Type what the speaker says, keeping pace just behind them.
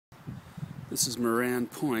This is Moran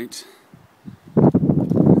Point.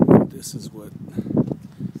 This is what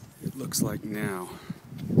it looks like now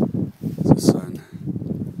as the sun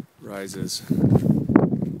rises.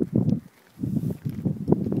 And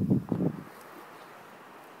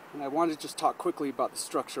I want to just talk quickly about the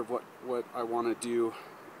structure of what I want to do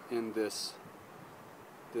in this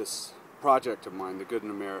project of mine, The Good in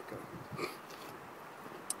America.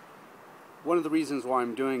 One of the reasons why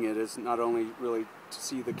I'm doing it is not only really to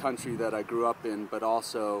see the country that I grew up in, but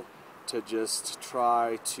also to just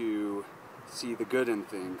try to see the good in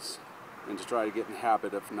things and to try to get in the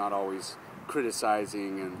habit of not always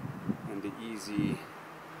criticizing and the easy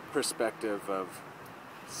perspective of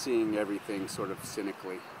seeing everything sort of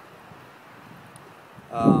cynically.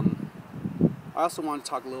 I also want to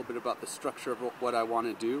talk a little bit about the structure of what I want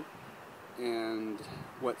to do and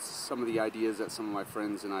what some of the ideas that some of my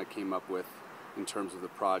friends and I came up with in terms of the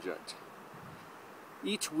project.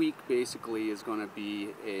 Each week basically is going to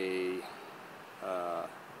be a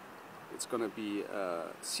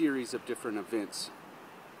series of different events,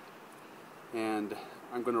 and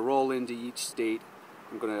I'm going to roll into each state.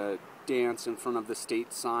 I'm going to dance in front of the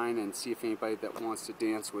state sign and see if anybody that wants to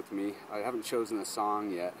dance with me. I haven't chosen a song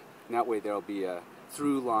yet, and that way there'll be a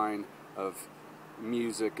through line of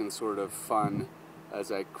music and sort of fun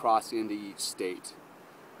as I cross into each state.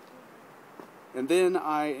 And then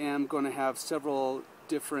I am going to have several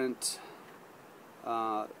different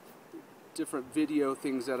video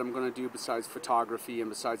things that I'm going to do besides photography and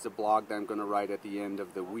besides the blog that I'm going to write at the end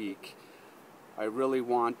of the week. I really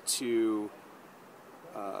want to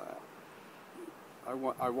I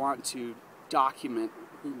want to document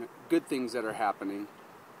good things that are happening,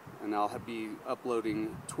 and I'll be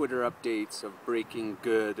uploading Twitter updates of breaking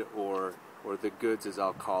good or the goods, as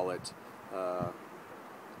I'll call it,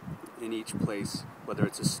 in each place, whether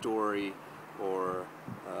it's a story or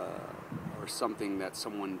something that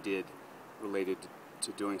someone did related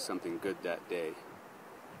to doing something good that day.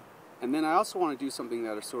 And then I also want to do something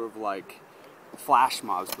that are sort of like flash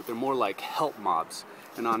mobs, but they're more like help mobs.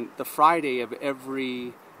 And on the Friday of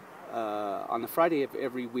every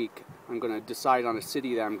week, I'm going to decide on a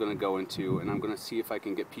city that I'm going to go into, and I'm going to see if I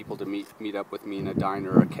can get people to meet up with me in a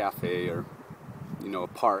diner or a cafe or a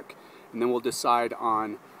park. And then we'll decide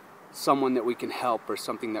on someone that we can help or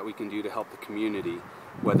something that we can do to help the community,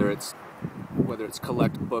 whether it's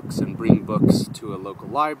collect books and bring books to a local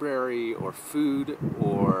library, or food,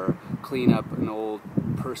 or clean up an old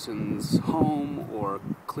person's home, or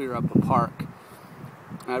clear up a park.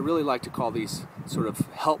 And I really like to call these sort of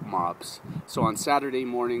help mobs. So on Saturday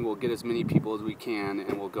morning we'll get as many people as we can,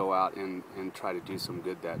 and we'll go out and try to do some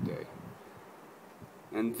good that day.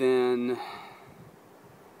 And then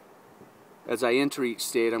as I enter each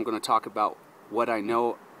state, I'm going to talk about what I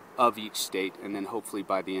know of each state, and then hopefully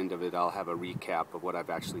by the end of it I'll have a recap of what I've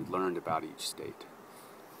actually learned about each state.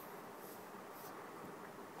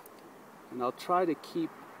 And I'll try to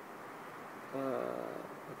keep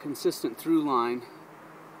a consistent through line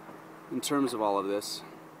in terms of all of this,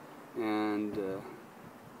 and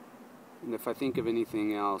if I think of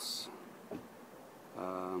anything else,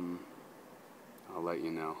 I'll let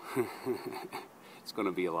you know. It's going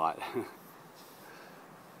to be a lot.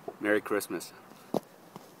 Merry Christmas.